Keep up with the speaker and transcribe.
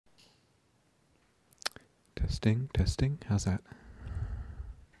Testing, testing. How's that?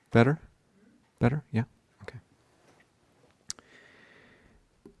 Better? Better? Yeah? Okay.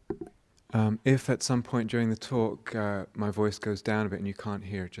 If at some point during the talk my voice goes down a bit and you can't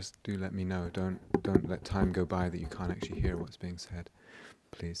hear, just do let me know. Don't let time go by that you can't actually hear what's being said,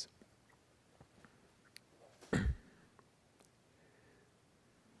 please.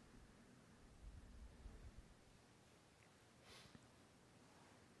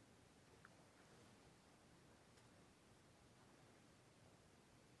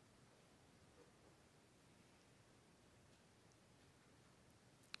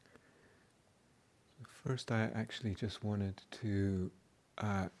 First, I actually just wanted to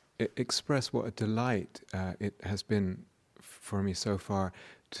express what a delight it has been for me so far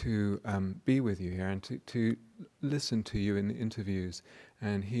to be with you here and to listen to you in the interviews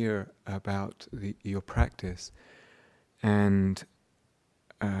and hear about your practice and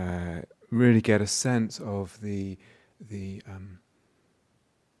really get a sense of the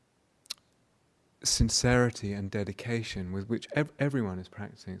sincerity and dedication with which everyone is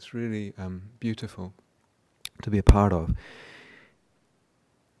practicing. It's really beautiful to be a part of.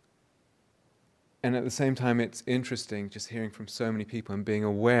 And at the same time, it's interesting just hearing from so many people and being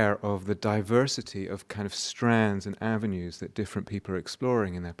aware of the diversity of kind of strands and avenues that different people are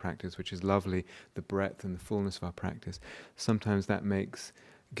exploring in their practice, which is lovely, the breadth and the fullness of our practice. Sometimes that makes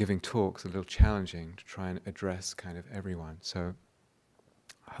giving talks a little challenging to try and address kind of everyone. So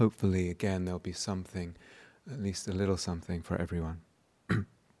hopefully, again, there'll be something, at least a little something for everyone. And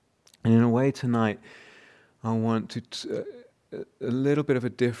in a way tonight, I want to a little bit of a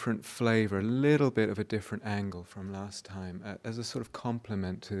different flavor, a little bit of a different angle from last time, as a sort of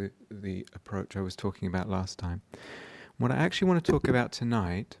complement to the approach I was talking about last time. What I actually want to talk about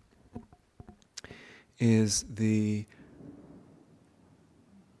tonight is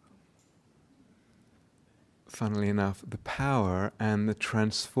funnily enough, the power and the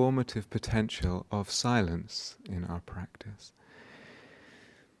transformative potential of silence in our practice.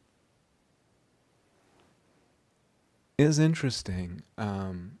 It's interesting,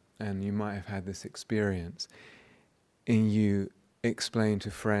 and you might have had this experience, in you explain to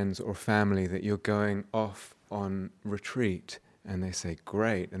friends or family that you're going off on retreat, and they say,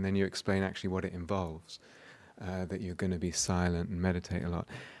 great, and then you explain actually what it involves, that you're going to be silent and meditate a lot.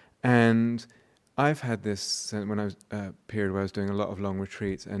 And I've had this when I was period where I was doing a lot of long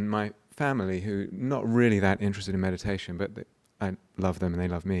retreats, and my family, who not really that interested in meditation, but I love them and they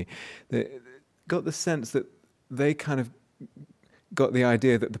love me, they got the sense that they kind of got the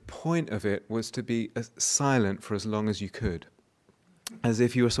idea that the point of it was to be silent for as long as you could, as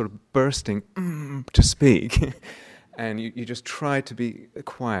if you were sort of bursting to speak, and you just tried to be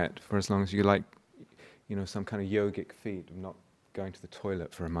quiet for as long as you like, you know, some kind of yogic feat of not going to the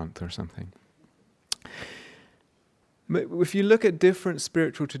toilet for a month or something. But if you look at different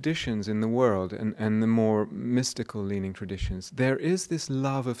spiritual traditions in the world and the more mystical leaning traditions, there is this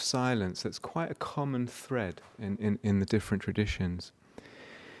love of silence that's quite a common thread in the different traditions.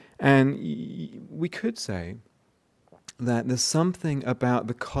 And we could say that there's something about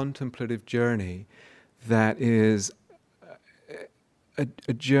the contemplative journey that is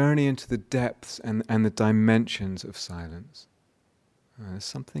a journey into the depths and the dimensions of silence. There's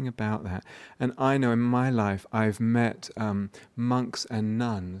something about that. And I know in my life I've met monks and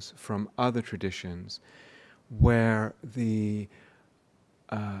nuns from other traditions where there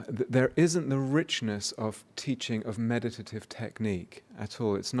isn't the richness of teaching of meditative technique at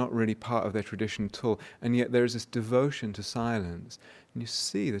all. It's not really part of their tradition at all. And yet there is this devotion to silence. And you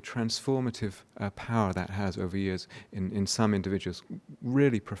see the transformative power that has over years in some individuals,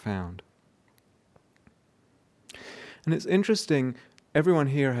 really profound. And it's interesting. Everyone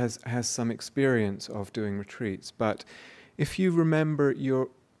here has some experience of doing retreats, but if you remember your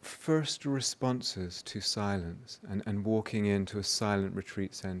first responses to silence and walking into a silent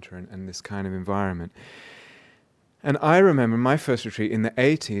retreat center and this kind of environment. And I remember my first retreat in the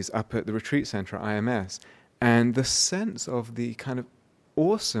 80s up at the retreat center at IMS, and the sense of the kind of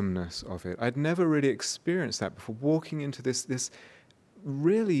awesomeness of it. I'd never really experienced that before, walking into this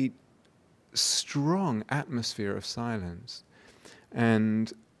really strong atmosphere of silence.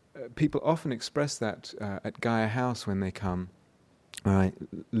 And people often express that at Gaia House when they come. I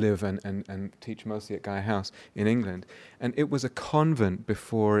live and teach mostly at Gaia House in England. And it was a convent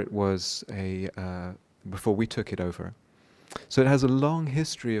before it was before we took it over. So it has a long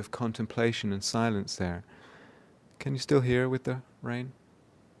history of contemplation and silence there. Can you still hear with the rain?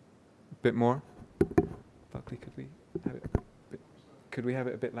 A bit more? Buckley, could we have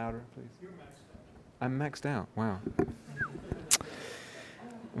it a bit louder, please? You're maxed out. I'm maxed out, wow.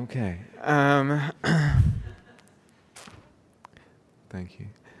 Okay. Thank you.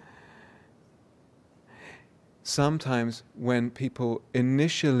 Sometimes when people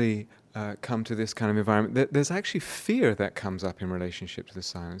initially come to this kind of environment, there's actually fear that comes up in relationship to the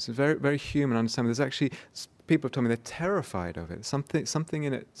silence. It's very, very human. Understand? There's actually people have told me they're terrified of it. Something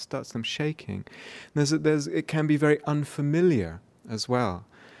in it starts them shaking. It can be very unfamiliar as well.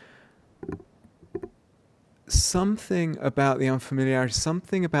 Something about the unfamiliarity,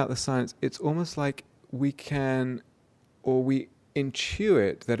 something about the silence. It's almost like we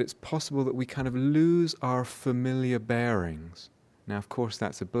intuit that it's possible that we kind of lose our familiar bearings. Now, of course,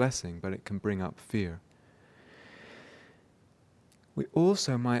 that's a blessing, but it can bring up fear. We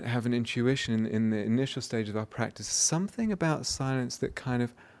also might have an intuition in the initial stage of our practice, something about silence that kind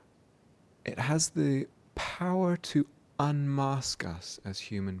of, it has the power to unmask us as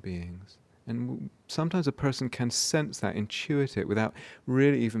human beings. And sometimes a person can sense that, intuit it, without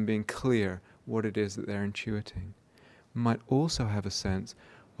really even being clear what it is that they're intuiting. Might also have a sense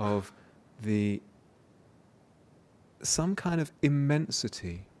of some kind of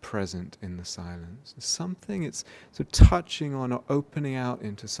immensity present in the silence. Something, it's sort of touching on or opening out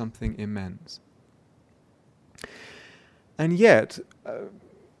into something immense. And yet,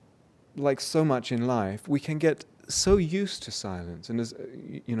 like so much in life, we can get so used to silence. And as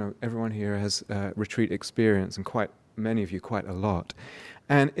you know, everyone here has retreat experience, and quite many of you quite a lot.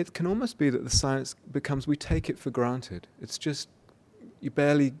 And it can almost be that the silence becomes, we take it for granted. It's just, you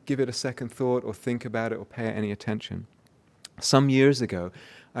barely give it a second thought or think about it or pay it any attention. Some years ago,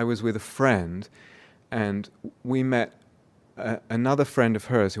 I was with a friend, and we met another friend of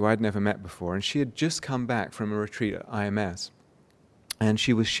hers who I'd never met before, and she had just come back from a retreat at IMS, and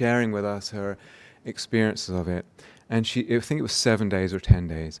she was sharing with us her experiences of it. And I think it was 7 days or 10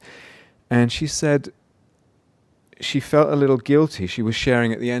 days. And she said she felt a little guilty. She was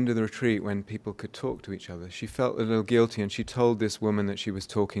sharing at the end of the retreat when people could talk to each other. She felt a little guilty, and she told this woman that she was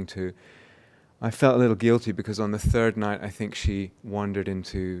talking to, I felt a little guilty because on the third night I think she wandered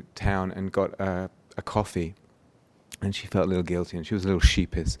into town and got a coffee, and she felt a little guilty, and she was a little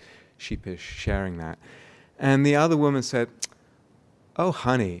sheepish sharing that. And the other woman said, "Oh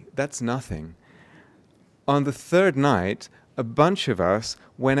honey, that's nothing. On the third night, a bunch of us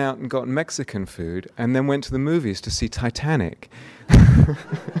went out and got Mexican food and then went to the movies to see Titanic."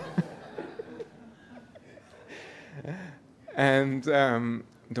 And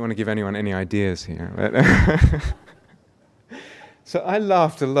I don't want to give anyone any ideas here. But so I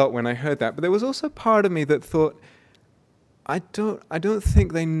laughed a lot when I heard that. But there was also part of me that thought, I don't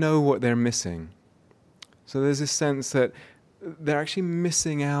think they know what they're missing. So there's this sense that they're actually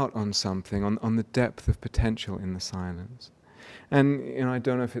missing out on something, on the depth of potential in the silence. And I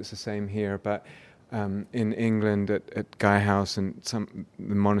don't know if it's the same here, but in England at Guy House and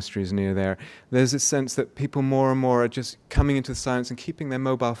the monasteries near there, there's this sense that people more and more are just coming into the silence and keeping their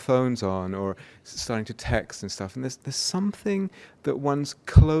mobile phones on or starting to text and stuff. And there's something that one's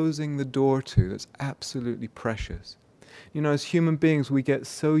closing the door to that's absolutely precious. As human beings, we get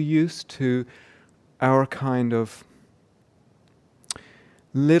so used to our kind of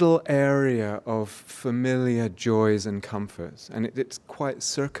little area of familiar joys and comforts, and it's quite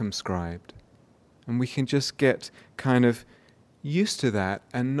circumscribed. And we can just get kind of used to that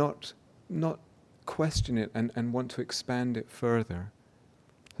and not question it and want to expand it further.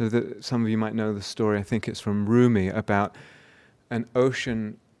 So some of you might know the story, I think it's from Rumi, about an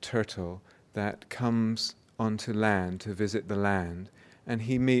ocean turtle that comes onto land to visit the land, and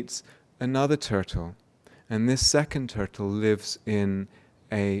he meets another turtle, and this second turtle lives in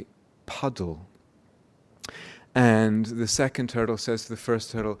a puddle. And the second turtle says to the first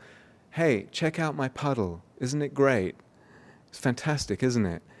turtle, "Hey, check out my puddle. Isn't it great? It's fantastic, isn't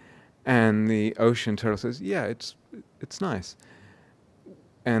it?" And the ocean turtle says, "Yeah, it's nice."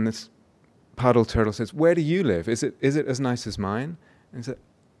 And this puddle turtle says, "Where do you live? Is it as nice as mine?" And he said,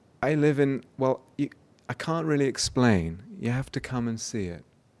 "I live in, I can't really explain. You have to come and see it."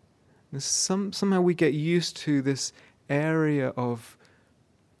 Somehow we get used to this area of,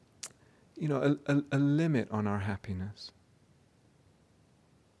 a limit on our happiness.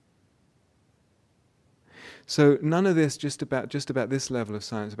 So none of this just about this level of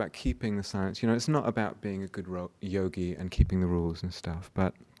silence, about keeping the silence. It's not about being a good yogi and keeping the rules and stuff.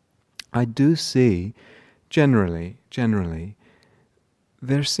 But I do see, generally,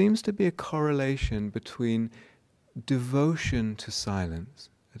 there seems to be a correlation between devotion to silence,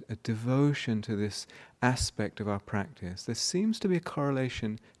 a devotion to this aspect of our practice. There seems to be a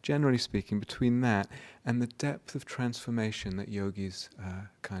correlation, generally speaking, between that and the depth of transformation that yogis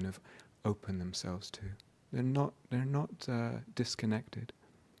kind of open themselves to. They're not disconnected.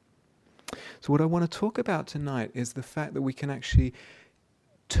 So what I want to talk about tonight is the fact that we can actually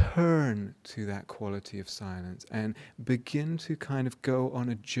turn to that quality of silence and begin to kind of go on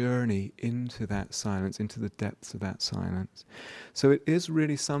a journey into that silence, into the depths of that silence. So it is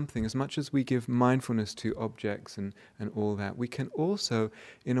really something, as much as we give mindfulness to objects and all that, we can also,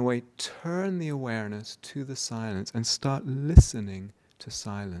 in a way, turn the awareness to the silence and start listening to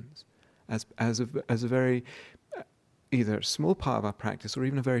silence as a very, either small part of our practice or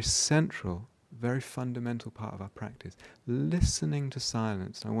even a very central, very fundamental part of our practice, listening to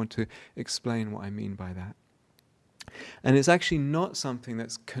silence. And I want to explain what I mean by that. And it's actually not something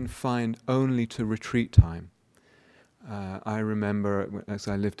that's confined only to retreat time. I remember, as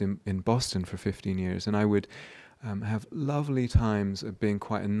I lived in Boston for 15 years, and I would have lovely times of being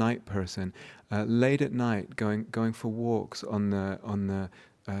quite a night person, late at night going for walks on the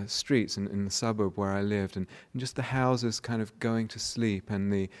streets in the suburb where I lived, and just the houses kind of going to sleep,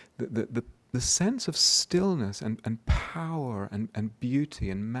 and the sense of stillness and power and beauty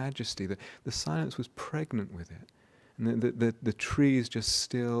and majesty, the silence was pregnant with it. And the trees just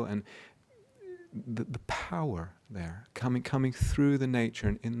still, and the power there coming through the nature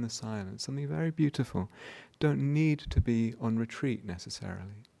and in the silence, something very beautiful. Don't need to be on retreat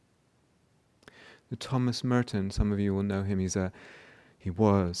necessarily. The Thomas Merton, some of you will know him, he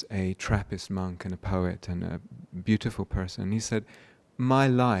was a Trappist monk and a poet and a beautiful person. He said, my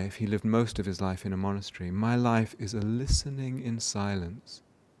life, he lived most of his life in a monastery, my life is a listening in silence.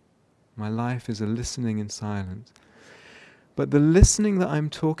 My life is a listening in silence. But the listening that I'm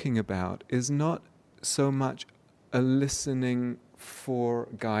talking about is not so much a listening for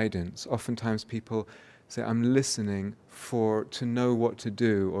guidance. Oftentimes people say, I'm listening to know what to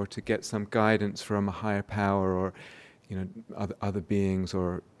do, or to get some guidance from a higher power, or other beings,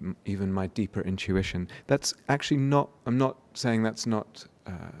 or even my deeper intuition. That's actually not, I'm not saying that's not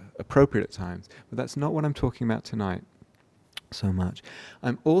appropriate at times, but that's not what I'm talking about tonight so much.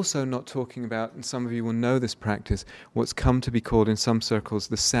 I'm also not talking about, and some of you will know this practice, what's come to be called in some circles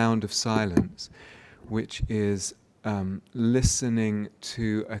the sound of silence, which is listening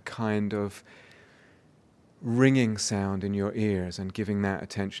to a kind of ringing sound in your ears and giving that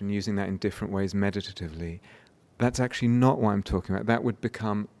attention, using that in different ways meditatively. That's actually not what I'm talking about. That would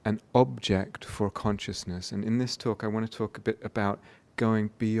become an object for consciousness. And in this talk, I want to talk a bit about going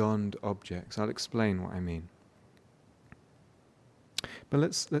beyond objects. I'll explain what I mean. But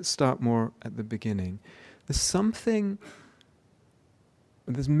let's start more at the beginning. There's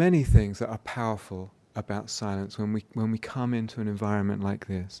many things that are powerful about silence when we come into an environment like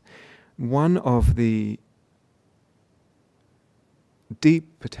this. One of the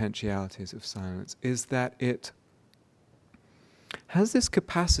deep potentialities of silence is that it has this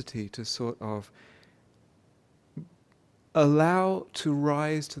capacity to sort of allow to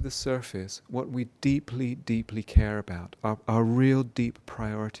rise to the surface what we deeply, deeply care about, our real deep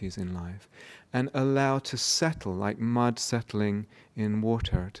priorities in life, and allow to settle, like mud settling in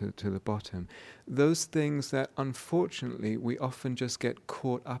water to the bottom, those things that unfortunately we often just get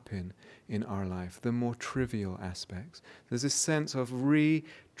caught up in our life, the more trivial aspects. There's this sense of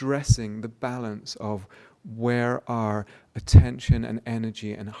redressing the balance of where our attention and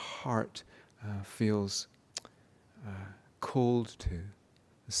energy and heart feels called to.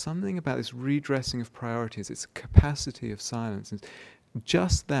 There's something about this redressing of priorities, its capacity of silence. And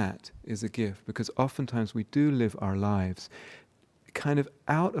just that is a gift, because oftentimes we do live our lives kind of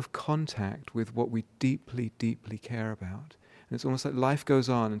out of contact with what we deeply, deeply care about. And it's almost like life goes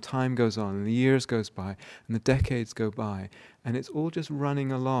on and time goes on and the years goes by and the decades go by, and it's all just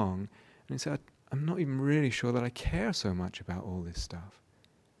running along. And it's I'm not even really sure that I care so much about all this stuff.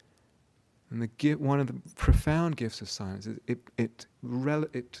 And one of the profound gifts of silence is it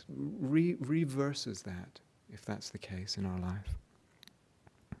reverses that, if that's the case in our life.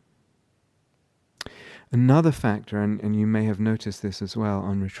 Another factor, and you may have noticed this as well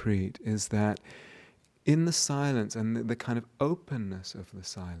on retreat, is that in the silence and the kind of openness of the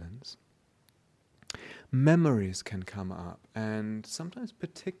silence, memories can come up, and sometimes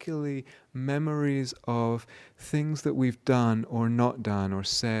particularly memories of things that we've done or not done, or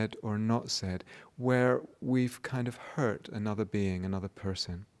said or not said, where we've kind of hurt another being, another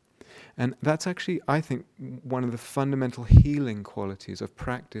person. And that's actually, I think, one of the fundamental healing qualities of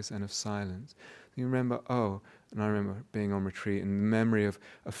practice and of silence. You remember, and I remember being on retreat and the memory of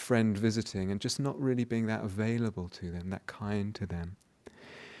a friend visiting and just not really being that available to them, that kind to them.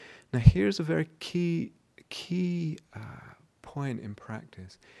 Now here's a very key point in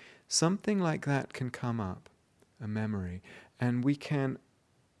practice. Something like that can come up, a memory, and we can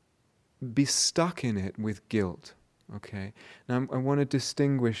be stuck in it with guilt. Okay. Now I want to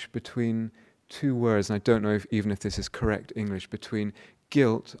distinguish between two words, and I don't know even if this is correct English, between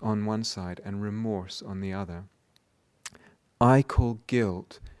guilt on one side and remorse on the other. I call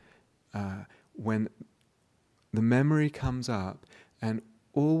guilt when the memory comes up and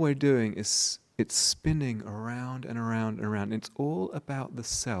all we're doing is it's spinning around and around and around. It's all about the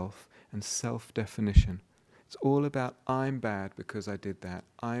self and self-definition. It's all about I'm bad because I did that.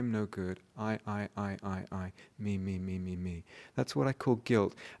 I'm no good. I. Me. That's what I call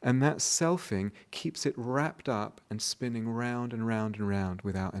guilt. And that selfing keeps it wrapped up and spinning round and round and round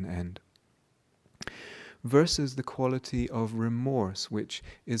without an end. Versus the quality of remorse, which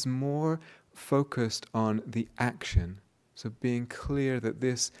is more focused on the action. So being clear that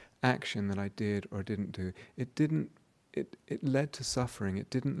this action that I did or didn't do, it led to suffering, it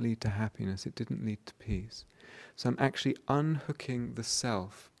didn't lead to happiness, it didn't lead to peace. So I'm actually unhooking the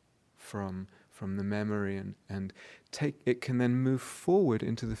self from the memory and it can then move forward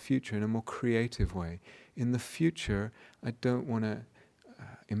into the future in a more creative way. In the future, I don't want to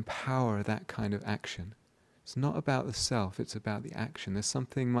empower that kind of action. It's not about the self, it's about the action. There's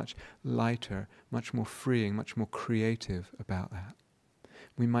something much lighter, much more freeing, much more creative about that.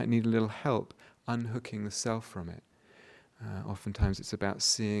 We might need a little help unhooking the self from it. Oftentimes it's about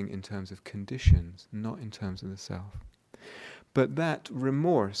seeing in terms of conditions, not in terms of the self. But that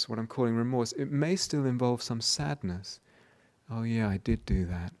remorse, what I'm calling remorse, it may still involve some sadness. Oh yeah, I did do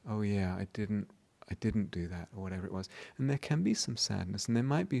that. Oh yeah, I didn't do that, or whatever it was. And there can be some sadness, and there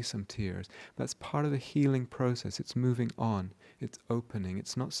might be some tears. That's part of the healing process. It's moving on. It's opening.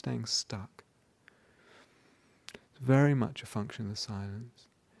 It's not staying stuck. It's very much a function of the silence.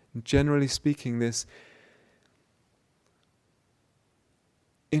 And generally speaking, this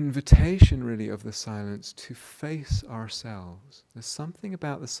invitation really of the silence to face ourselves. There's something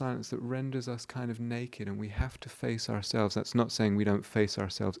about the silence that renders us kind of naked and we have to face ourselves. That's not saying we don't face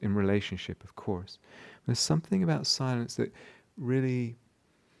ourselves in relationship, of course. There's something about silence that really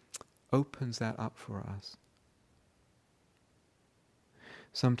opens that up for us.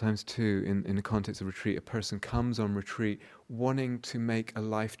 Sometimes too, in the context of retreat, a person comes on retreat wanting to make a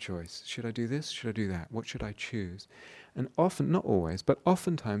life choice. Should I do this? Should I do that? What should I choose? And often, not always, but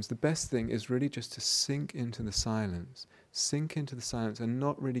oftentimes the best thing is really just to sink into the silence and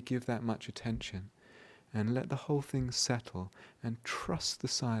not really give that much attention and let the whole thing settle and trust the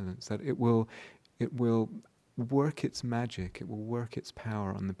silence that it will work its magic, it will work its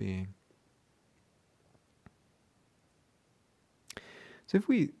power on the being. So if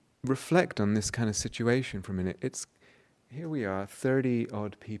we reflect on this kind of situation for a minute, here we are, 30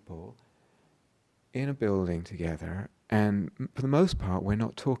 odd people in a building together, and for the most part we're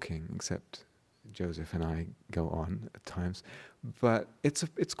not talking, except Joseph and I go on at times. But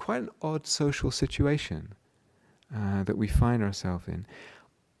it's quite an odd social situation that we find ourselves in.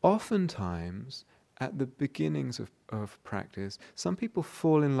 Oftentimes, at the beginnings of practice, some people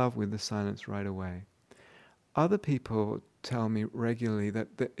fall in love with the silence right away. Other people tell me regularly that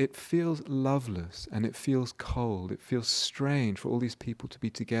it feels loveless and it feels cold. It feels strange for all these people to be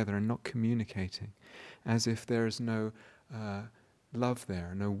together and not communicating, as if there is no love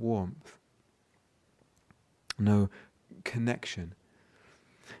there, no warmth, no connection.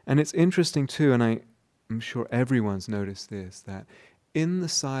 And it's interesting too, and I'm sure everyone's noticed this, that in the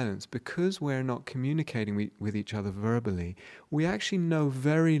silence, because we're not communicating with each other verbally, we actually know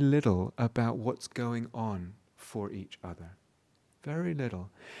very little about what's going on for each other. Very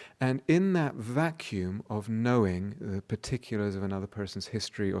little. And in that vacuum of knowing the particulars of another person's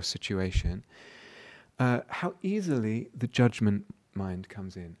history or situation, how easily the judgment mind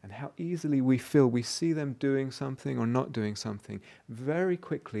comes in, and how easily we see them doing something or not doing something. Very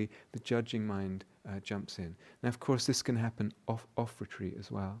quickly, the judging mind jumps in. Now, of course, this can happen off retreat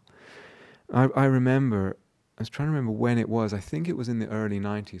as well. I was trying to remember when it was. I think it was in the early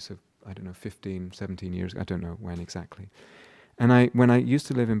 90s, so I don't know, 15, 17 years, I don't know when exactly. And when I used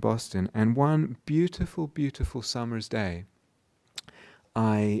to live in Boston, and one beautiful, beautiful summer's day,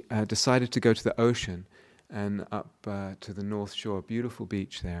 I decided to go to the ocean and up to the North Shore, beautiful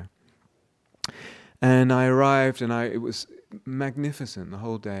beach there. And I arrived, and it was magnificent the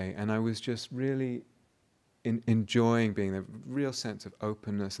whole day, and I was just really enjoying being there, real sense of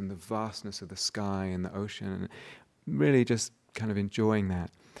openness and the vastness of the sky and the ocean, and really just kind of enjoying that.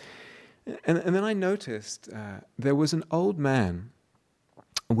 And then I noticed there was an old man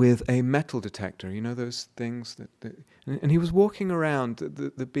with a metal detector, you know those things and he was walking around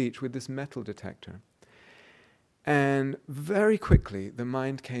the beach with this metal detector. And very quickly the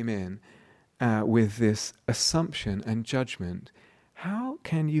mind came in with this assumption and judgment. How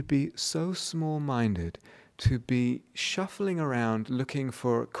can you be so small-minded to be shuffling around looking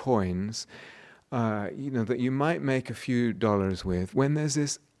for coins that you might make a few dollars with, when there's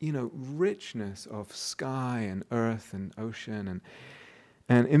this, richness of sky and earth and ocean,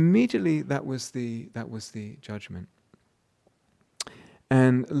 and immediately that was the judgment.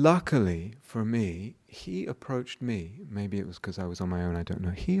 And luckily for me, he approached me. Maybe it was because I was on my own, I don't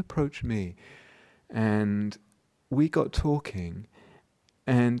know. He approached me, and we got talking,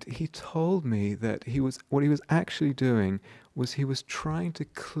 and he told me that what he was actually doing was he was trying to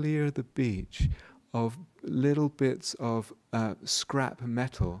clear the beach of little bits of scrap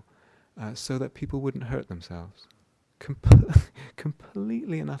metal so that people wouldn't hurt themselves.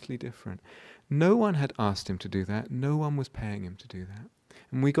 Completely and utterly different. No one had asked him to do that. No one was paying him to do that.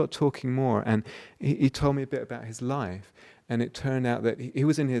 And we got talking more, and he told me a bit about his life, and it turned out that he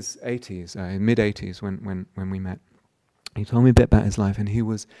was in his 80s, mid-80s when we met. He told me a bit about his life, and he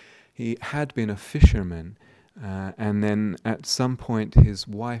had been a fisherman, and then at some point his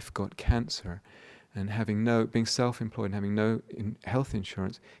wife got cancer, and being self-employed and having no health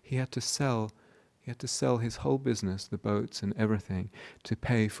insurance, he had to sell his whole business, the boats and everything, to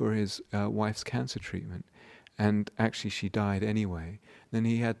pay for his wife's cancer treatment. And actually she died anyway. Then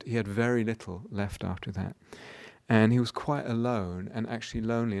he had very little left after that. And he was quite alone and actually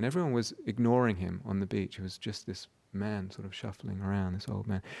lonely, and everyone was ignoring him on the beach. It was just this man sort of shuffling around, this old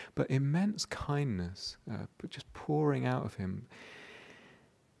man. But immense kindness just pouring out of him.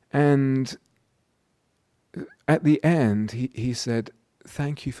 And at the end, he said,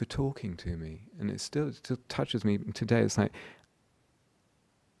 "Thank you for talking to me." And it still touches me today. It's like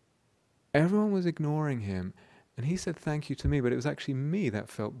everyone was ignoring him, and he said thank you to me, but it was actually me that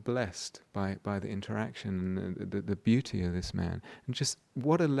felt blessed by the interaction and the beauty of this man. And just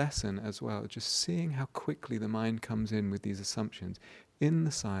what a lesson as well, just seeing how quickly the mind comes in with these assumptions in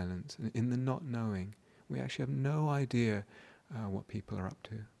the silence and in the not knowing. We actually have no idea what people are up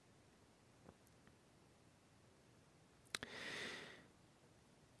to.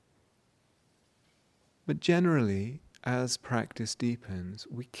 But generally, as practice deepens,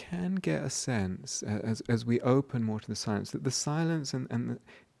 we can get a sense, as we open more to the silence, that the silence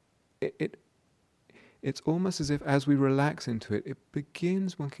it's almost as if as we relax into it,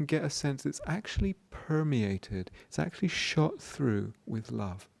 one can get a sense that it's actually permeated, it's actually shot through with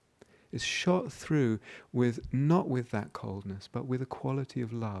love. It's shot through not with that coldness, but with a quality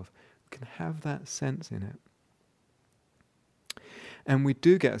of love. We can have that sense in it. And we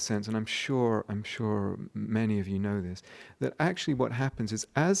do get a sense, and I'm sure many of you know this, that actually what happens is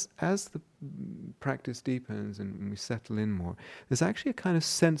as the practice deepens and we settle in more, there's actually a kind of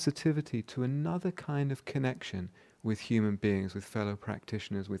sensitivity to another kind of connection with human beings, with fellow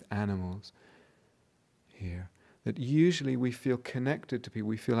practitioners, with animals here. That usually we feel connected to people,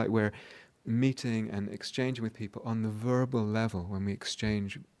 we feel like we're meeting and exchanging with people on the verbal level when we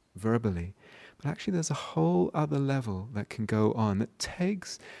exchange verbally. But actually there's a whole other level that can go on that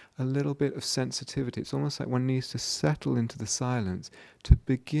takes a little bit of sensitivity. It's almost like one needs to settle into the silence to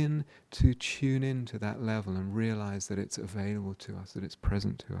begin to tune into that level and realize that it's available to us, that it's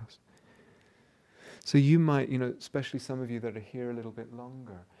present to us. So you might, especially some of you that are here a little bit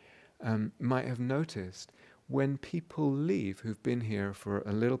longer, might have noticed when people leave who've been here for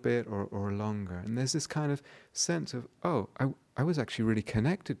a little bit or longer, and there's this kind of sense of, I was actually really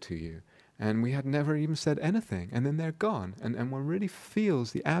connected to you. And we had never even said anything, and then they're gone, and one really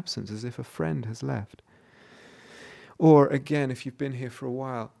feels the absence as if a friend has left. Or again, if you've been here for a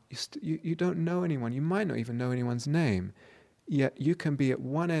while, you don't know anyone, you might not even know anyone's name, yet you can be at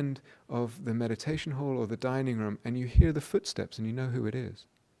one end of the meditation hall or the dining room, and you hear the footsteps, and you know who it is.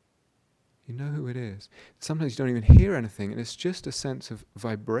 You know who it is. Sometimes you don't even hear anything, and it's just a sense of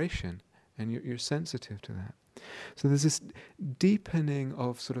vibration, and you're sensitive to that. So there's this deepening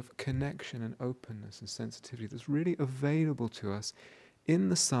of sort of connection and openness and sensitivity that's really available to us in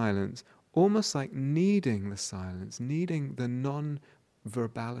the silence, almost like needing the silence, needing the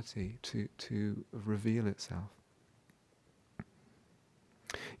non-verbality to reveal itself.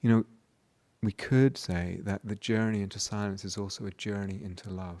 We could say that the journey into silence is also a journey into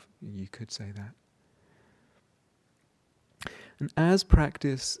love. You could say that. And as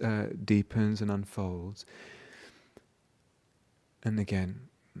practice deepens and unfolds, and again,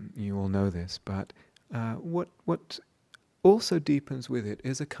 you all know this, but what also deepens with it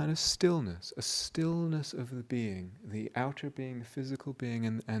is a kind of stillness, a stillness of the being, the outer being, the physical being,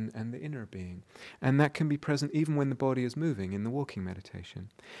 and the inner being. And that can be present even when the body is moving in the walking meditation.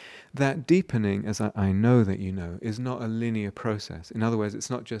 That deepening, as I know that you know, is not a linear process. In other words,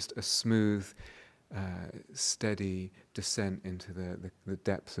 it's not just a smooth steady descent into the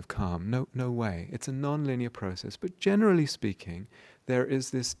depths of calm. No way. It's a non-linear process, but generally speaking, there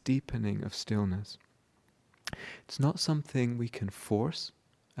is this deepening of stillness. It's not something we can force,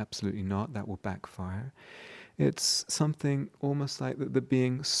 absolutely not, that will backfire. It's something almost like that the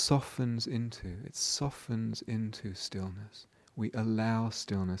being softens into. It softens into stillness. We allow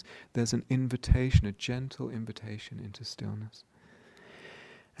stillness. There's an invitation, a gentle invitation into stillness.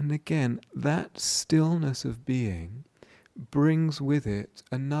 And again, that stillness of being brings with it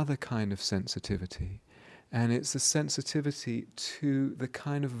another kind of sensitivity. And it's a sensitivity to the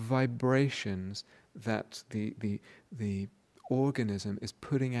kind of vibrations that the organism is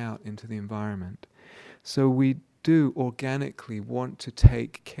putting out into the environment. So we do organically want to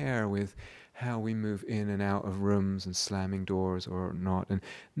take care with how we move in and out of rooms and slamming doors or not, and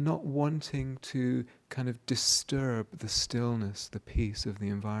not wanting to kind of disturb the stillness, the peace of the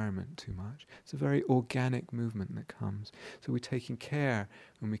environment too much. It's a very organic movement that comes. So we're taking care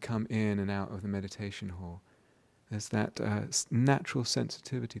when we come in and out of the meditation hall. There's that natural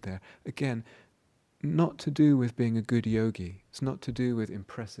sensitivity there. Again, not to do with being a good yogi. It's not to do with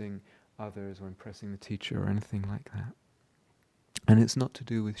impressing others or impressing the teacher or anything like that. And it's not to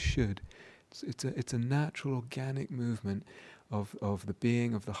do with should. It's a natural, organic movement of the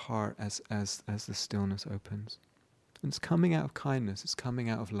being of the heart as the stillness opens. And it's coming out of kindness. It's coming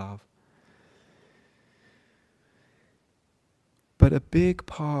out of love. But a big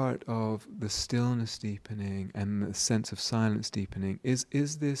part of the stillness deepening and the sense of silence deepening is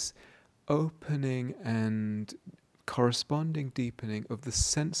this opening and corresponding deepening of the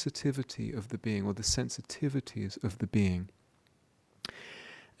sensitivity of the being, or the sensitivities of the being.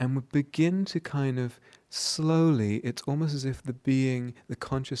 And we begin to kind of slowly, it's almost as if the being, the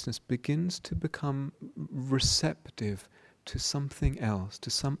consciousness begins to become receptive to something else, to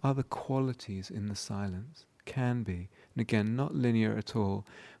some other qualities in the silence. Can be. And again, not linear at all,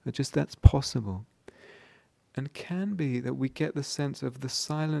 but just that's possible. And can be that we get the sense of the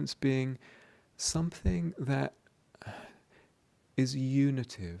silence being something that is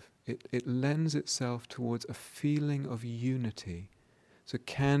unitive. It lends itself towards a feeling of unity. So it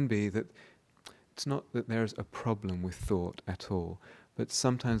can be that it's not that there's a problem with thought at all, but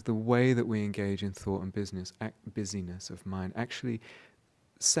sometimes the way that we engage in thought and busyness of mind actually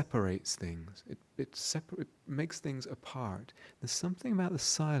separates things. It makes things apart. There's something about the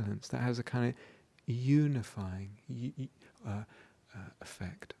silence that has a kind of unifying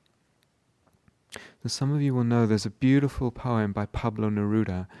effect. So some of you will know there's a beautiful poem by Pablo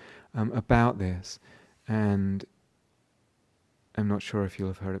Neruda about this, and I'm not sure if you'll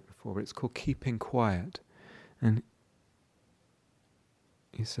have heard it before, but it's called Keeping Quiet. And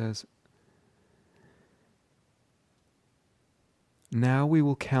he says, "Now we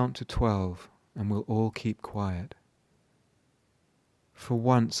will count to 12 and we'll all keep quiet. For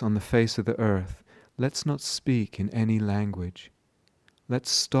once on the face of the earth, let's not speak in any language.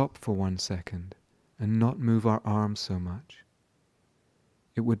 Let's stop for 1 second and not move our arms so much.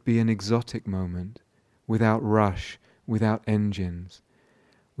 It would be an exotic moment, without rush, without engines.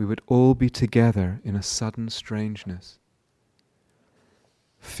 We would all be together in a sudden strangeness.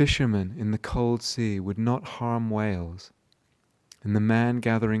 Fishermen in the cold sea would not harm whales, and the man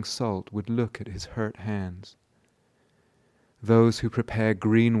gathering salt would look at his hurt hands. Those who prepare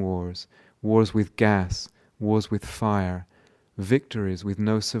green wars, wars with gas, wars with fire, victories with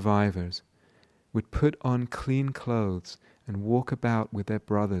no survivors, would put on clean clothes and walk about with their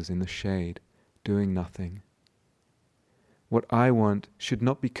brothers in the shade, doing nothing. What I want should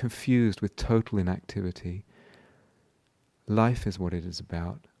not be confused with total inactivity. Life is what it is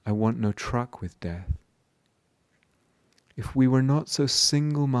about. I want no truck with death. If we were not so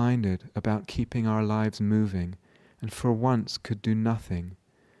single-minded about keeping our lives moving, and for once could do nothing,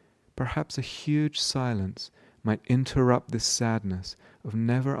 perhaps a huge silence might interrupt this sadness of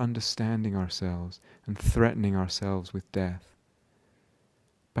never understanding ourselves and threatening ourselves with death.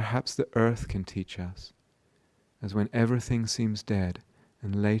 Perhaps the earth can teach us, as when everything seems dead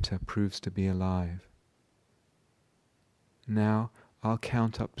and later proves to be alive. Now I'll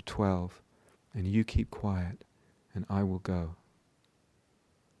count up to 12, and you keep quiet, and I will go."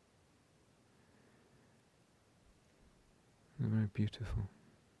 Very beautiful.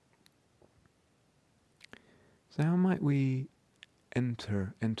 So how might we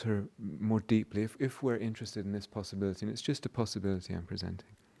enter more deeply, if we're interested in this possibility, and it's just a possibility I'm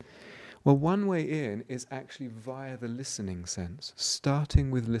presenting? Well, one way in is actually via the listening sense, starting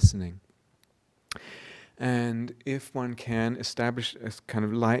with listening. And if one can establish a kind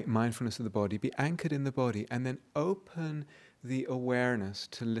of light mindfulness of the body, be anchored in the body, and then open the awareness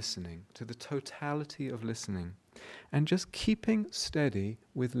to listening, to the totality of listening, and just keeping steady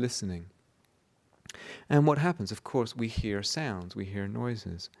with listening. And what happens, of course, we hear sounds, we hear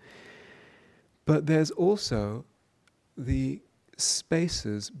noises. But there's also the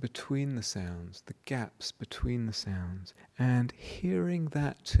spaces between the sounds, the gaps between the sounds, and hearing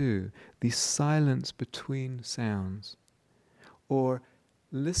that too, the silence between sounds, or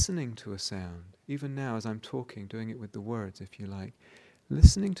listening to a sound, even now as I'm talking, doing it with the words if you like,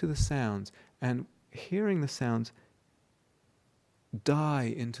 listening to the sounds and hearing the sounds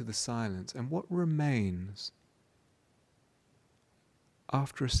die into the silence, and what remains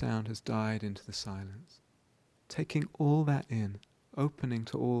after a sound has died into the silence. Taking all that in, opening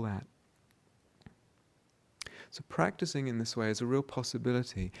to all that. So practicing in this way is a real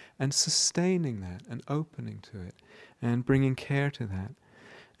possibility, and sustaining that and opening to it and bringing care to that.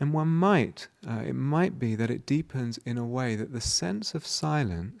 And one might, it might be that it deepens in a way that the sense of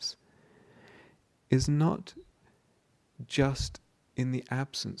silence is not just in the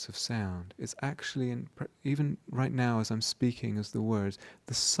absence of sound. It's actually, even right now as I'm speaking as the words,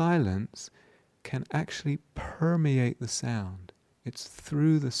 the silence can actually permeate the sound. It's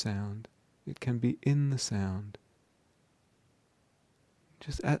through the sound. It can be in the sound.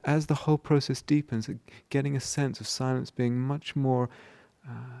 Just as the whole process deepens, getting a sense of silence being much more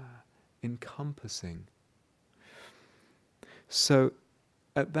encompassing. So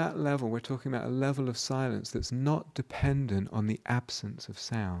at that level, we're talking about a level of silence that's not dependent on the absence of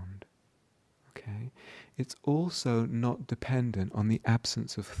sound. Okay? It's also not dependent on the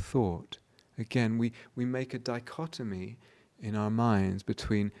absence of thought. Again, we make a dichotomy in our minds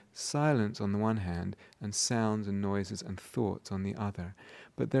between silence on the one hand and sounds and noises and thoughts on the other.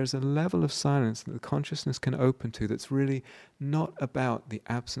 But there's a level of silence that the consciousness can open to that's really not about the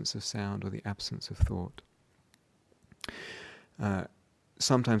absence of sound or the absence of thought.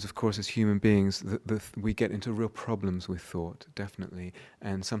 Sometimes, of course, as human beings, we get into real problems with thought, definitely.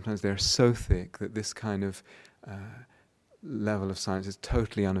 And sometimes they're so thick that this kind of level of silence is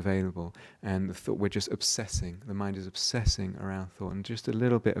totally unavailable, and the thought, we're just obsessing. The mind is obsessing around thought. And just a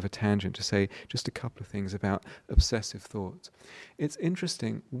little bit of a tangent to say just a couple of things about obsessive thoughts. It's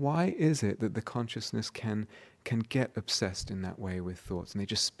interesting, why is it that the consciousness can get obsessed in that way with thoughts, and they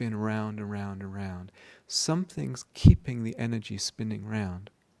just spin round and round and round? Something's keeping the energy spinning round.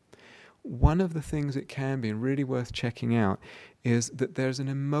 One of the things it can be, and really worth checking out, is that there's an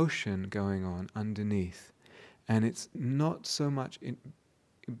emotion going on underneath. And it's not so much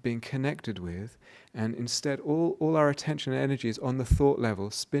being connected with, and instead all our attention and energy is on the thought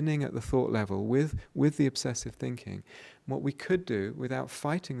level, spinning at the thought level with the obsessive thinking. What we could do, without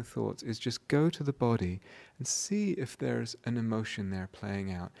fighting the thoughts, is just go to the body and see if there's an emotion there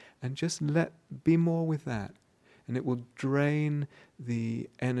playing out, and just be more with that. And it will drain the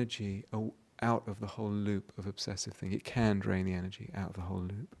energy out of the whole loop of obsessive thinking. It can drain the energy out of the whole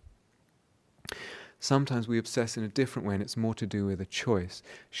loop. Sometimes we obsess in a different way, and it's more to do with a choice.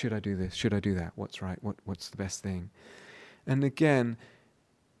 Should I do this? Should I do that? What's right? What's the best thing? And again,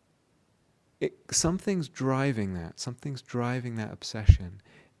 something's driving that. Something's driving that obsession.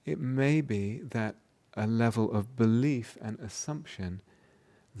 It may be that a level of belief and assumption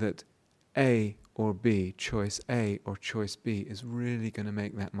that A or B, choice A or choice B, is really going to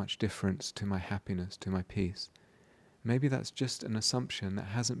make that much difference to my happiness, to my peace. Maybe that's just an assumption that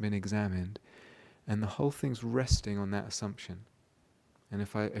hasn't been examined, and the whole thing's resting on that assumption. And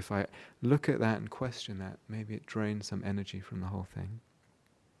if I look at that and question that, maybe it drains some energy from the whole thing.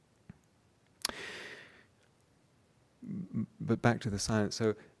 But back to the silence.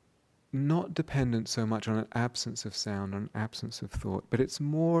 So not dependent so much on an absence of sound, on an absence of thought, but it's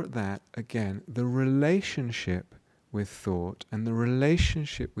more that, again, the relationship with thought and the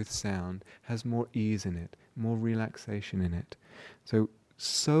relationship with sound has more ease in it, more relaxation in it.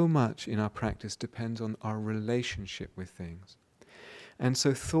 So much in our practice depends on our relationship with things. And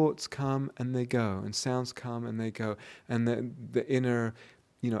so thoughts come and they go, and sounds come and they go, and the inner,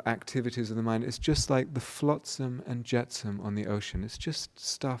 activities of the mind, it's just like the flotsam and jetsam on the ocean. It's just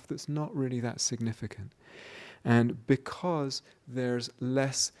stuff that's not really that significant. And because there's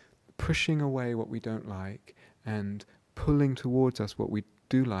less pushing away what we don't like and pulling towards us what we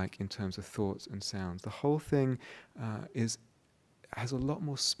do like in terms of thoughts and sounds, the whole thing has a lot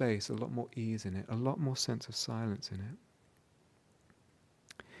more space, a lot more ease in it, a lot more sense of silence in it.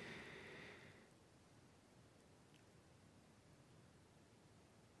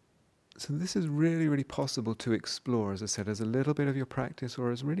 So this is really, really possible to explore, as I said, as a little bit of your practice,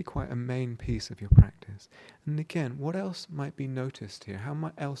 or as really quite a main piece of your practice. And again, what else might be noticed here?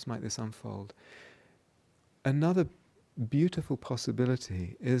 How else might this unfold? Another beautiful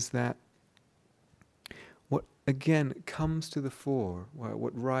possibility is that what again comes to the fore,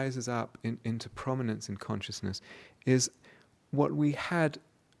 what rises up into prominence in consciousness, is what we had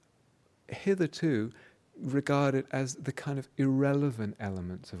hitherto regarded as the kind of irrelevant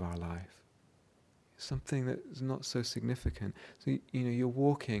elements of our life. Something that is not so significant. So, you're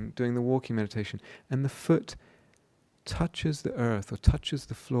walking, doing the walking meditation, and the foot touches the earth or touches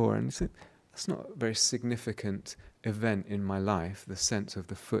the floor, and you think, that's not a very significant event in my life, the sense of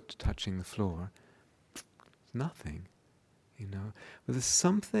the foot touching the floor. It's nothing, But there's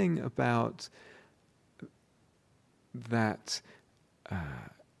something about that,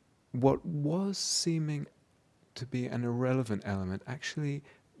 what was seeming to be an irrelevant element, actually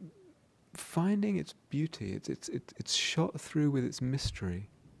finding its beauty, it's shot through with its mystery.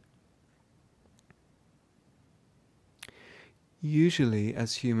 Usually,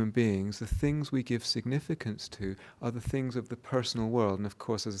 as human beings, the things we give significance to are the things of the personal world. And of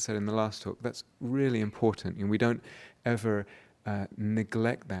course, as I said in the last talk, that's really important. We don't ever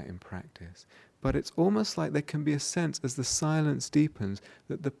neglect that in practice. But it's almost like there can be a sense, as the silence deepens,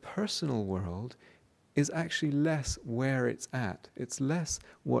 that the personal world is actually less where it's at. It's less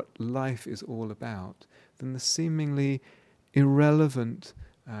what life is all about than the seemingly irrelevant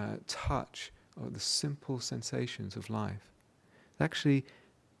touch or the simple sensations of life. Actually,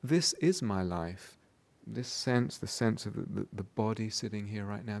 this is my life. This sense, the sense of the body sitting here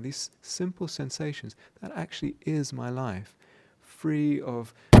right now, these simple sensations, that actually is my life, free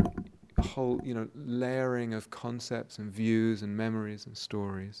of a whole, layering of concepts and views and memories and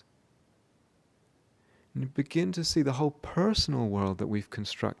stories. And you begin to see the whole personal world that we've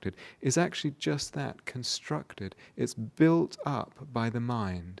constructed is actually just that, constructed. It's built up by the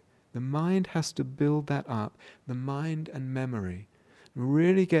mind. The mind has to build that up, the mind and memory.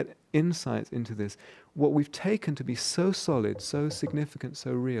 Really get insights into this. What we've taken to be so solid, so significant,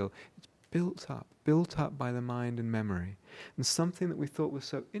 so real, it's built up by the mind and memory. And something that we thought was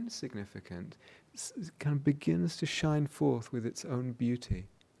so insignificant kind of begins to shine forth with its own beauty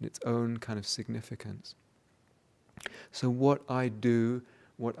and its own kind of significance. So what I do,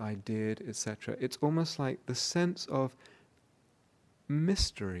 what I did, etc., it's almost like the sense of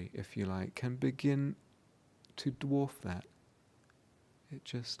mystery, if you like, can begin to dwarf that. It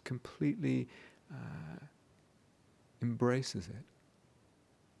just completely embraces it.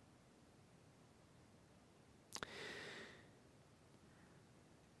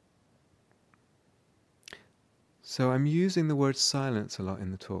 So I'm using the word silence a lot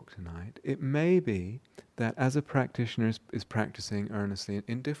in the talk tonight. It may be that as a practitioner is practicing earnestly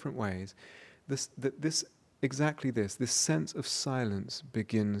in different ways, this sense of silence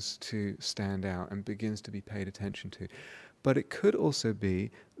begins to stand out and begins to be paid attention to. But it could also be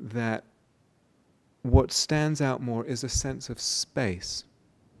that what stands out more is a sense of space,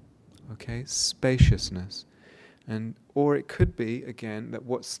 spaciousness. Or it could be, again, that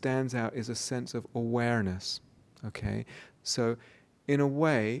what stands out is a sense of awareness, So in a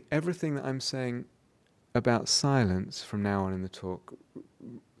way, everything that I'm saying about silence from now on in the talk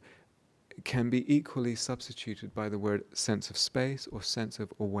can be equally substituted by the word sense of space or sense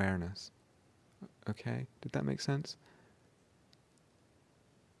of awareness. Did that make sense?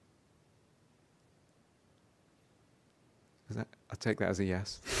 I'll take that as a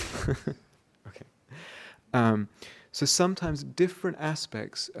yes. Okay. So sometimes different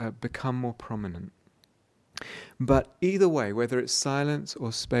aspects become more prominent. But either way, whether it's silence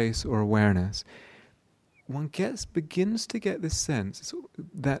or space or awareness, one begins to get this sense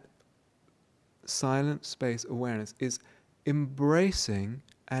that silence, space, awareness is embracing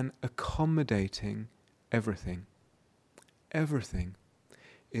and accommodating everything. Everything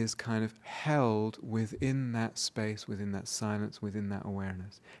is kind of held within that space, within that silence, within that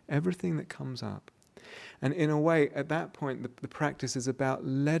awareness. Everything that comes up. And in a way, at that point, the practice is about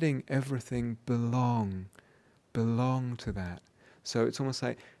letting everything belong to that. So it's almost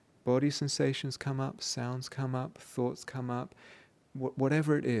like body sensations come up, sounds come up, thoughts come up,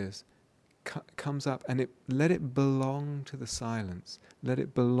 whatever it is, comes up, and let it belong to the silence, let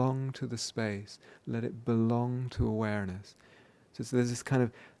it belong to the space, let it belong to awareness. So there's this kind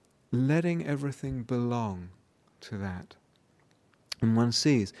of letting everything belong to that. And one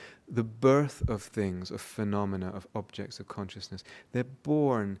sees the birth of things, of phenomena, of objects of consciousness. They're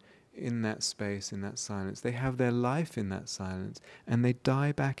born in that space, in that silence. They have their life in that silence, and they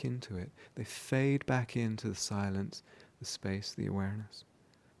die back into it. They fade back into the silence, the space, the awareness.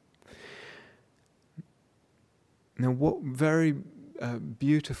 Now, what very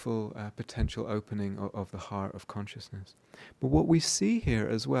beautiful potential opening of the heart of consciousness. But what we see here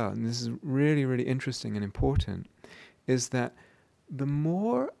as well, and this is really, really interesting and important, is that the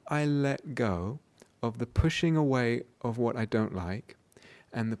more I let go of the pushing away of what I don't like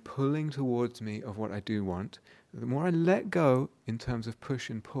and the pulling towards me of what I do want, the more I let go in terms of push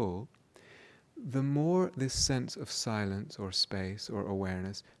and pull, the more this sense of silence or space or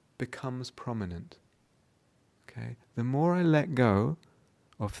awareness becomes prominent. Okay? The more I let go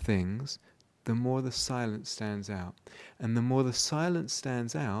of things, the more the silence stands out. And the more the silence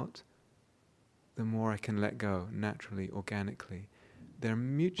stands out, the more I can let go naturally, organically. They're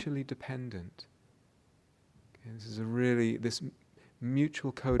mutually dependent. Okay? This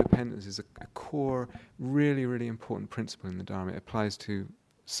mutual codependence is a core, really, really important principle in the Dharma. It applies to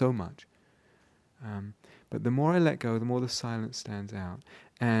so much. But the more I let go, the more the silence stands out.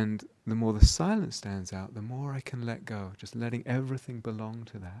 And the more the silence stands out, the more I can let go, just letting everything belong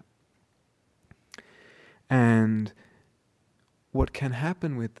to that. And what can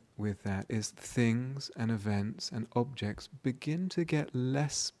happen with that is things and events and objects begin to get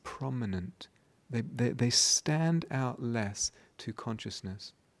less prominent. They stand out less to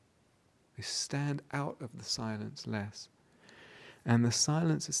consciousness. They stand out of the silence less. And the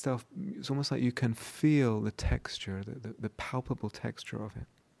silence itself, it's almost like you can feel the texture, the palpable texture of it.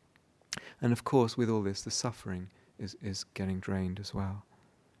 And of course, with all this, the suffering is getting drained as well.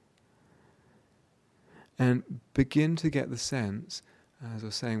 And begin to get the sense, as I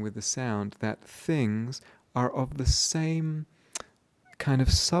was saying with the sound, that things are of the same kind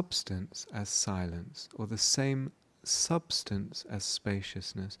of substance as silence, or the same substance as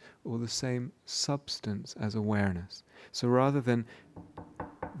spaciousness, or the same substance as awareness. So rather than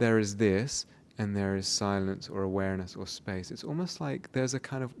there is this and there is silence or awareness or space, it's almost like there's a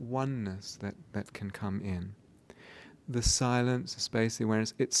kind of oneness that can come in. The silence, the space, the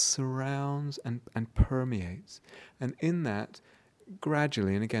awareness, it surrounds and permeates. And in that,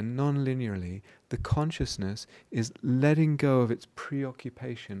 gradually, and again, non-linearly, the consciousness is letting go of its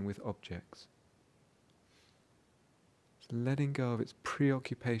preoccupation with objects. It's letting go of its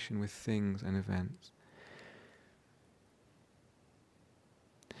preoccupation with things and events.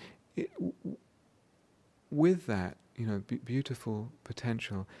 With that, beautiful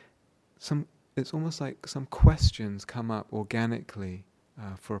potential, it's almost like some questions come up organically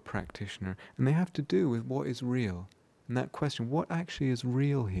for a practitioner, and they have to do with what is real. And that question, what actually is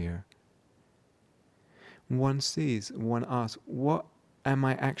real here? One asks, what am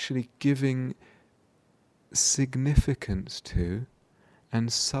I actually giving significance to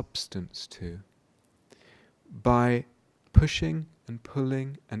and substance to by pushing and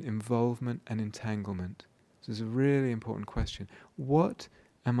pulling and involvement and entanglement? This is a really important question. What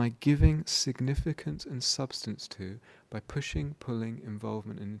am I giving significance and substance to by pushing, pulling,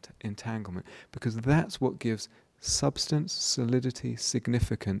 involvement and entanglement? Because that's what gives substance, solidity,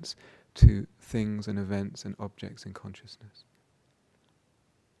 significance to things and events and objects in consciousness.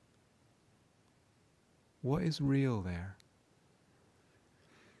 What is real there?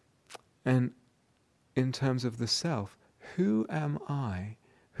 And in terms of the self, who am I?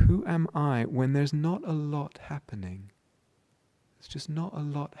 Who am I when there's not a lot happening? There's just not a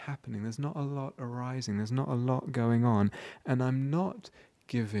lot happening. There's not a lot arising. There's not a lot going on. And I'm not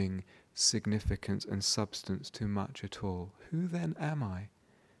giving significance and substance to much at all. Who then am I?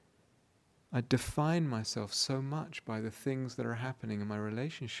 I define myself so much by the things that are happening in my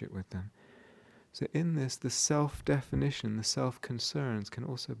relationship with them. So in this, the self-definition, the self-concerns can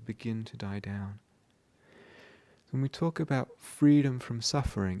also begin to die down. When we talk about freedom from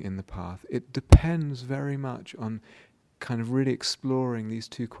suffering in the path, it depends very much on kind of really exploring these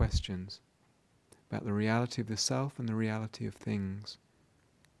two questions about the reality of the self and the reality of things.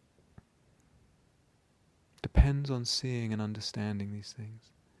 Depends on seeing and understanding these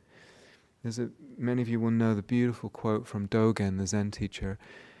things. Many of you will know the beautiful quote from Dogen, the Zen teacher.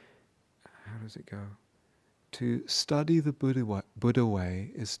 How does it go? To study the Buddha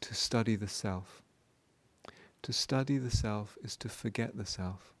way is to study the self. To study the self is to forget the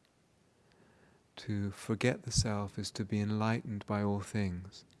self. To forget the self is to be enlightened by all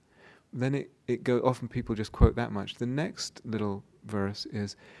things. Then it goes, often people just quote that much. The next little verse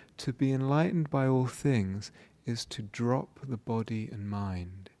is, to be enlightened by all things is to drop the body and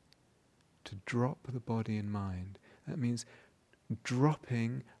mind. To drop the body and mind. That means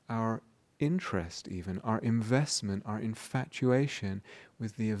dropping our interest even, our investment, our infatuation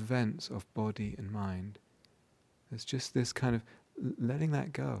with the events of body and mind. There's just this kind of letting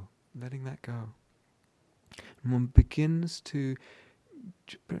that go. And one begins to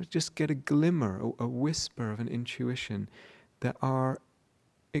just get a glimmer, a whisper of an intuition that our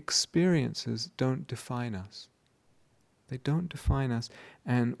experiences don't define us. They don't define us,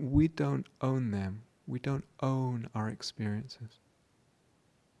 and we don't own them. We don't own our experiences.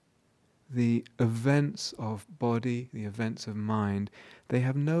 The events of body, the events of mind, they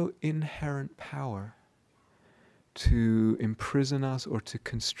have no inherent power to imprison us or to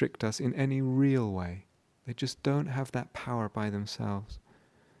constrict us in any real way. They just don't have that power by themselves.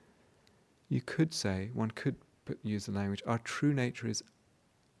 You could say, one could use the language, our true nature is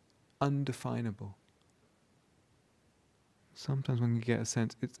undefinable. Sometimes when you get a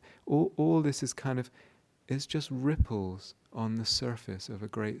sense, it's all this is kind of, it's just ripples on the surface of a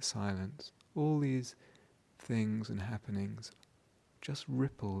great silence. All these things and happenings, just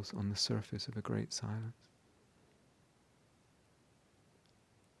ripples on the surface of a great silence.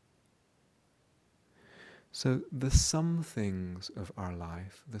 So the some things of our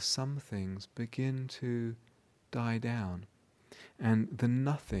life, the some things begin to die down, and the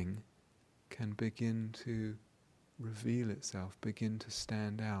nothing can begin to reveal itself, begin to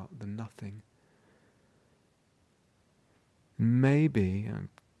stand out, the nothing. Maybe, I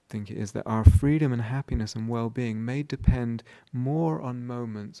think it is, that our freedom and happiness and well-being may depend more on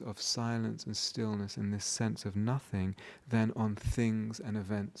moments of silence and stillness and this sense of nothing than on things and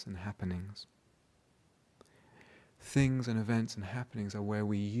events and happenings. Things and events and happenings are where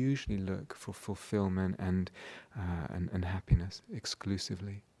we usually look for fulfillment and happiness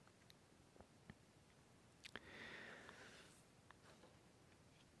exclusively.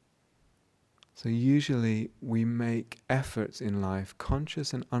 So usually we make efforts in life,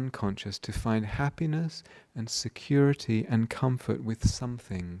 conscious and unconscious, to find happiness and security and comfort with some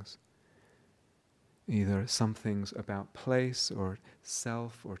things. Either some things about place or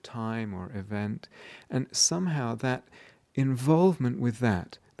self or time or event. And somehow that involvement with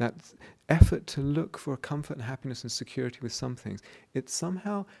that effort to look for comfort and happiness and security with some things, it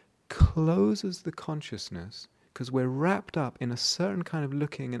somehow closes the consciousness. Because we're wrapped up in a certain kind of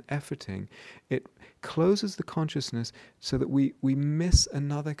looking and efforting, it closes the consciousness so that we miss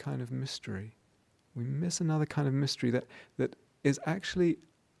another kind of mystery. We miss another kind of mystery that is actually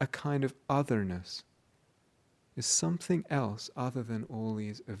a kind of otherness. Is something else other than all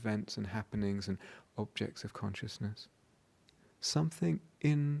these events and happenings and objects of consciousness. Something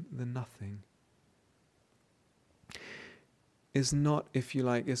in the nothing. Is not, if you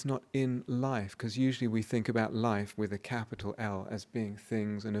like, is not in life, because usually we think about life with a capital L as being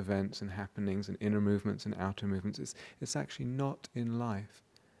things and events and happenings and inner movements and outer movements. It's actually not in life.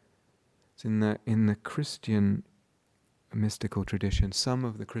 It's in the Christian mystical tradition. Some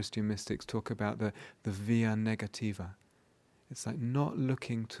of the Christian mystics talk about the via negativa. It's like not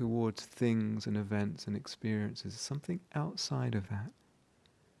looking towards things and events and experiences. Something outside of that.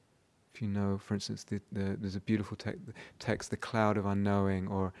 If you know, for instance, there's a beautiful text, The Cloud of Unknowing,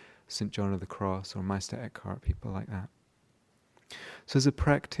 or St. John of the Cross, or Meister Eckhart, people like that. So as a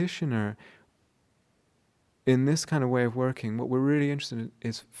practitioner, in this kind of way of working, what we're really interested in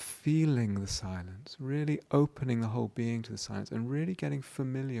is feeling the silence, really opening the whole being to the silence, and really getting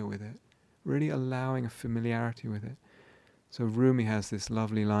familiar with it, really allowing a familiarity with it. So Rumi has this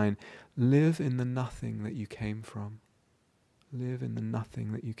lovely line, live in the nothing that you came from. Live in the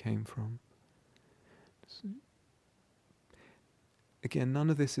nothing that you came from. So again, none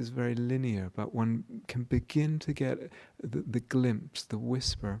of this is very linear, but one can begin to get the glimpse, the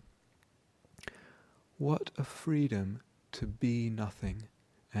whisper. What a freedom to be nothing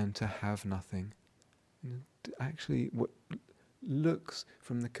and to have nothing. And actually, what looks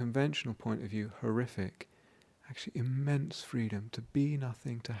from the conventional point of view horrific, actually immense freedom to be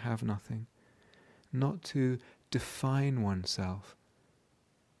nothing, to have nothing. Not to define oneself.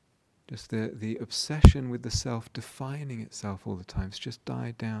 Just the obsession with the self defining itself all the time. It's just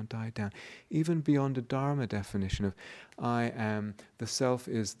die down. Even beyond a Dharma definition of I am, the self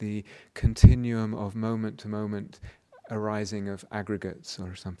is the continuum of moment to moment arising of aggregates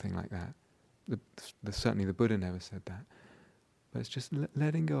or something like that. Certainly the Buddha never said that. But it's just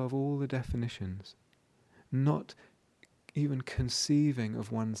letting go of all the definitions. Not even conceiving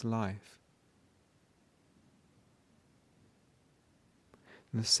of one's life.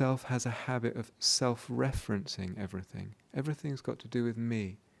 The self has a habit of self-referencing everything. Everything's got to do with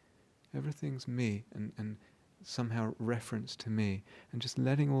me. Everything's me and somehow reference to me. And just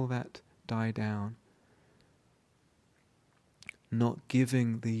letting all that die down. Not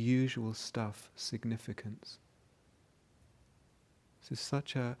giving the usual stuff significance. This is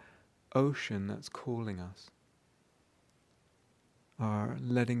such a ocean that's calling us. Our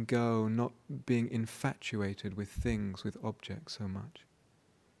letting go, not being infatuated with things, with objects so much.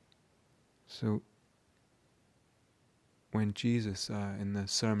 So, when Jesus in the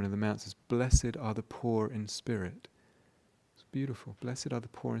Sermon on the Mount says, "Blessed are the poor in spirit," it's beautiful. Blessed are the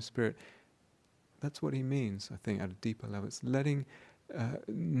poor in spirit. That's what he means, I think, at a deeper level. It's letting,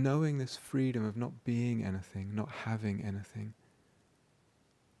 knowing this freedom of not being anything, not having anything.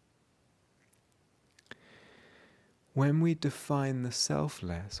 When we define the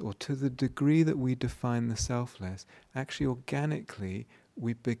selfless, or to the degree that we define the selfless, actually organically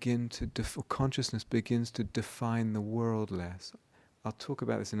we begin to, consciousness begins to define the world less. I'll talk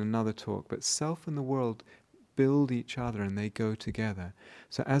about this in another talk, but self and the world build each other and they go together.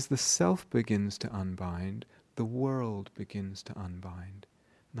 So as the self begins to unbind, the world begins to unbind.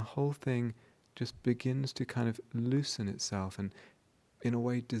 And the whole thing just begins to kind of loosen itself and in a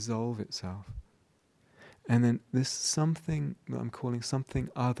way dissolve itself. And then this something that I'm calling something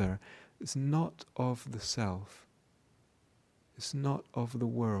other is not of the self, it's not of the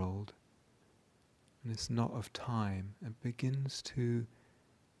world, and it's not of time, and begins to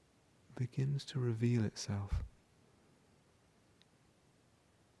reveal itself.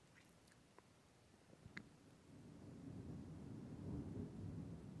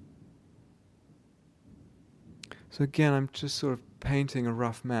 So again, I'm just sort of painting a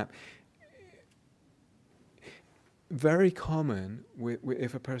rough map. Very common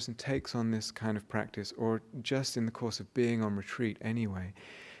if a person takes on this kind of practice, or just in the course of being on retreat anyway,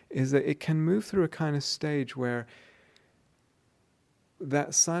 is that it can move through a kind of stage where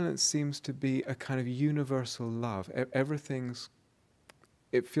that silence seems to be a kind of universal love. It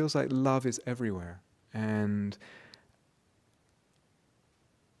feels like love is everywhere, and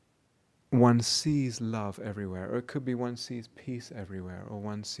one sees love everywhere, or it could be one sees peace everywhere, or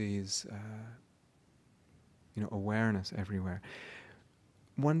one sees awareness everywhere.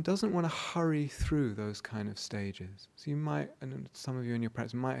 One doesn't want to hurry through those kind of stages. So you might, and some of you in your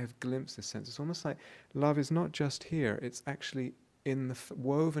practice might have glimpsed this sense. It's almost like love is not just here, it's actually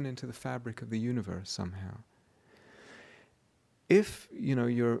woven into the fabric of the universe somehow. If,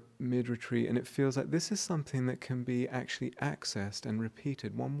 you're mid-retreat and it feels like this is something that can be actually accessed and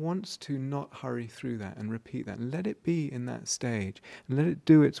repeated, one wants to not hurry through that and repeat that. And let it be in that stage, and let it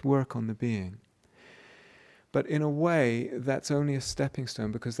do its work on the being. But in a way, that's only a stepping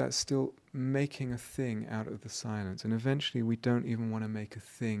stone, because that's still making a thing out of the silence. And eventually we don't even want to make a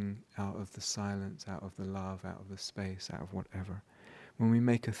thing out of the silence, out of the love, out of the space, out of whatever. When we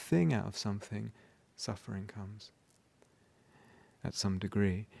make a thing out of something, suffering comes at some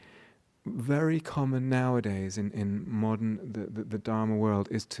degree. Very common nowadays in modern, the Dharma world,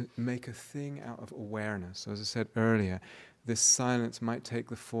 is to make a thing out of awareness. So as I said earlier, this silence might take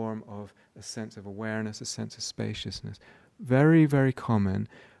the form of a sense of awareness, a sense of spaciousness. Very, very common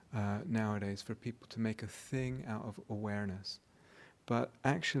nowadays for people to make a thing out of awareness. But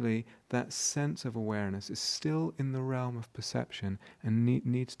actually, that sense of awareness is still in the realm of perception and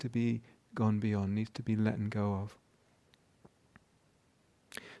needs to be gone beyond, needs to be let go of.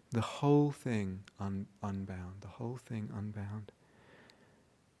 The whole thing unbound, the whole thing unbound.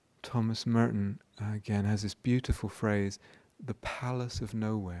 Thomas Merton, again, has this beautiful phrase, the palace of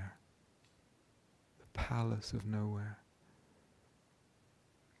nowhere. The palace of nowhere.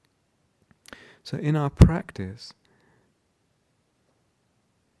 So in our practice,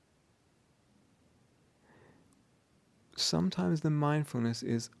 sometimes the mindfulness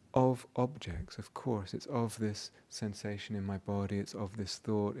is of objects, of course. It's of this sensation in my body, it's of this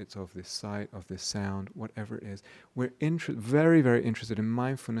thought, it's of this sight, of this sound, whatever it is. We're very, very interested in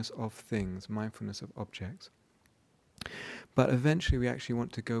mindfulness of things, mindfulness of objects. But eventually we actually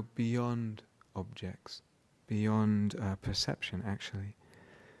want to go beyond objects, beyond perception, actually.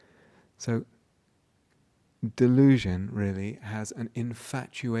 So delusion really has an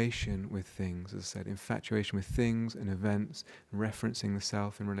infatuation with things, as I said, infatuation with things and events, referencing the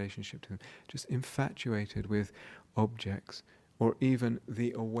self in relationship to them, just infatuated with objects, or even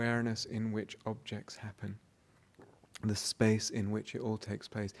the awareness in which objects happen, the space in which it all takes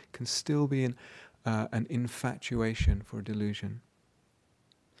place, can still be an infatuation for delusion.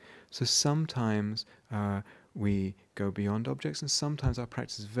 So sometimes we go beyond objects, and sometimes our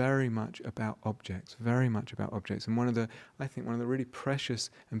practice is very much about objects, very much about objects. And I think one of the really precious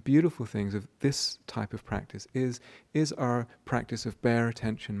and beautiful things of this type of practice is our practice of bare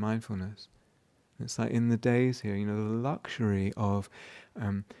attention mindfulness. It's like in the days here, the luxury of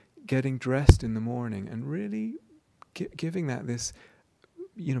getting dressed in the morning and really giving that this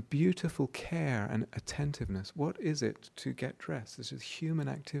beautiful care and attentiveness. What is it to get dressed? This is human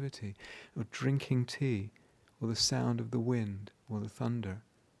activity, or drinking tea, or the sound of the wind, or the thunder.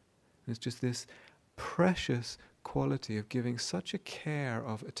 And it's just this precious quality of giving such a care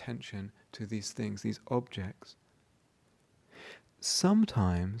of attention to these things, these objects.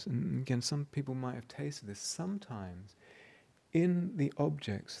 Sometimes, and again, some people might have tasted this, sometimes in the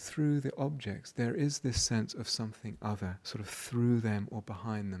objects, through the objects, there is this sense of something other, sort of through them or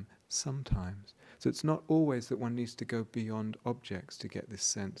behind them, sometimes. So it's not always that one needs to go beyond objects to get this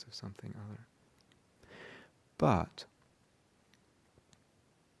sense of something other. But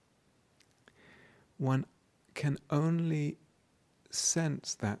one can only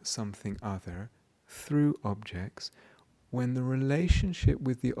sense that something other through objects when the relationship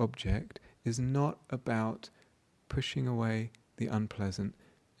with the object is not about pushing away the unpleasant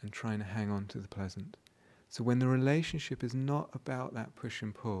and trying to hang on to the pleasant. So when the relationship is not about that push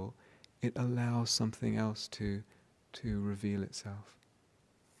and pull, it allows something else to reveal itself.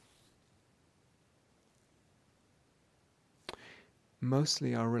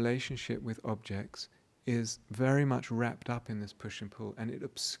 Mostly our relationship with objects is very much wrapped up in this push and pull, and it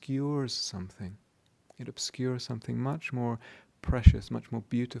obscures something. It obscures something much more precious, much more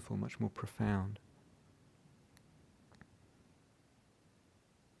beautiful, much more profound.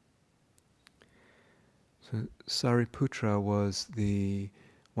 So Sariputra was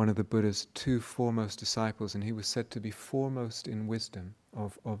one of the Buddha's two foremost disciples, and he was said to be foremost in wisdom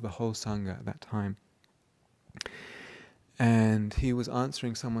of the whole Sangha at that time. And he was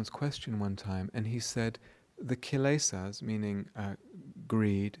answering someone's question one time, and he said, the kilesas, meaning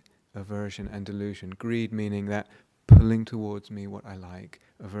greed, aversion and delusion. Greed meaning that pulling towards me what I like,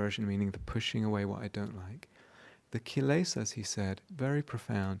 aversion meaning the pushing away what I don't like. The kilesas, he said, very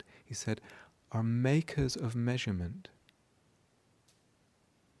profound, he said, are makers of measurement,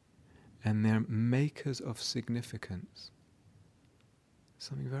 and they're makers of significance.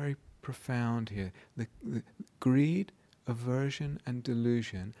 Something very profound here. The greed, aversion and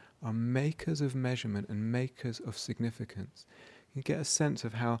delusion are makers of measurement and makers of significance. You get a sense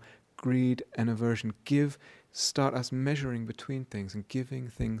of how greed and aversion start us measuring between things and giving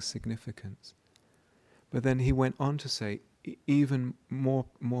things significance. But then he went on to say, even more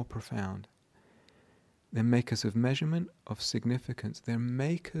profound, they're makers of measurement, of significance. They're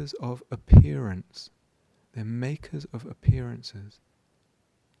makers of appearance. They're makers of appearances.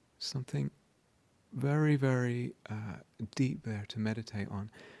 Something very, very deep there to meditate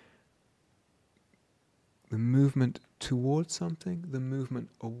on. The movement towards something, the movement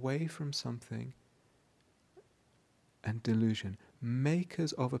away from something, and delusion.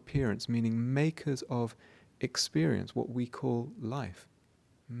 Makers of appearance, meaning makers of experience, what we call life.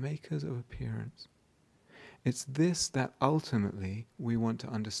 Makers of appearance. It's this that ultimately we want to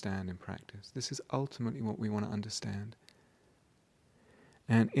understand in practice. This is ultimately what we want to understand.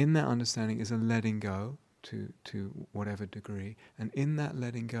 And in that understanding is a letting go to whatever degree. And in that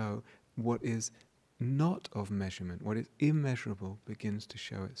letting go, what is not of measurement, what is immeasurable, begins to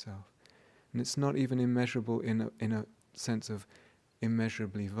show itself. And it's not even immeasurable in a sense of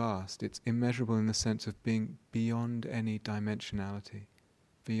immeasurably vast. It's immeasurable in the sense of being beyond any dimensionality,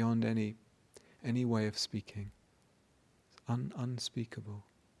 beyond any way of speaking. It's unspeakable.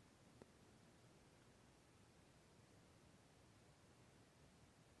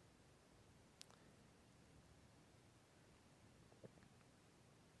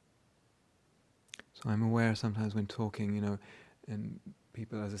 So I'm aware sometimes when talking, and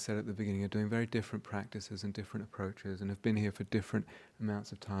people, as I said at the beginning, are doing very different practices and different approaches and have been here for different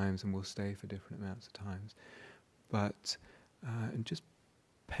amounts of times and will stay for different amounts of times. But and just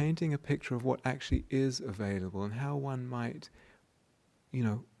painting a picture of what actually is available and how one might,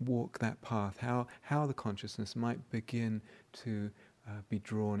 walk that path, how the consciousness might begin to be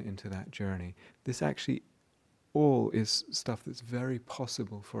drawn into that journey. This actually all is stuff that's very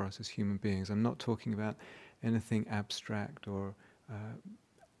possible for us as human beings. I'm not talking about anything abstract or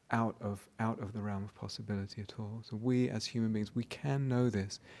out of the realm of possibility at all. So we as human beings, we can know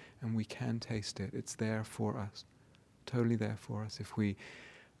this and we can taste it. It's there for us, totally there for us if we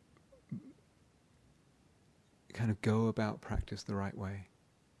kind of go about practice the right way,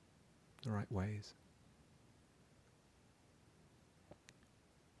 the right ways.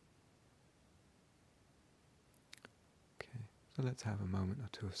 Okay, so let's have a moment or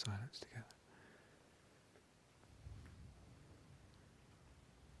two of silence together.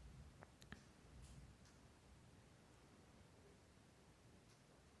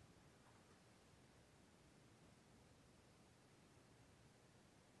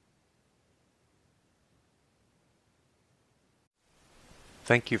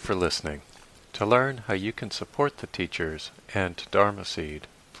 Thank you for listening. To learn how you can support the teachers and Dharma Seed,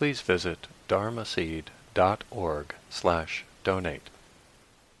 please visit dharmaseed.org/donate.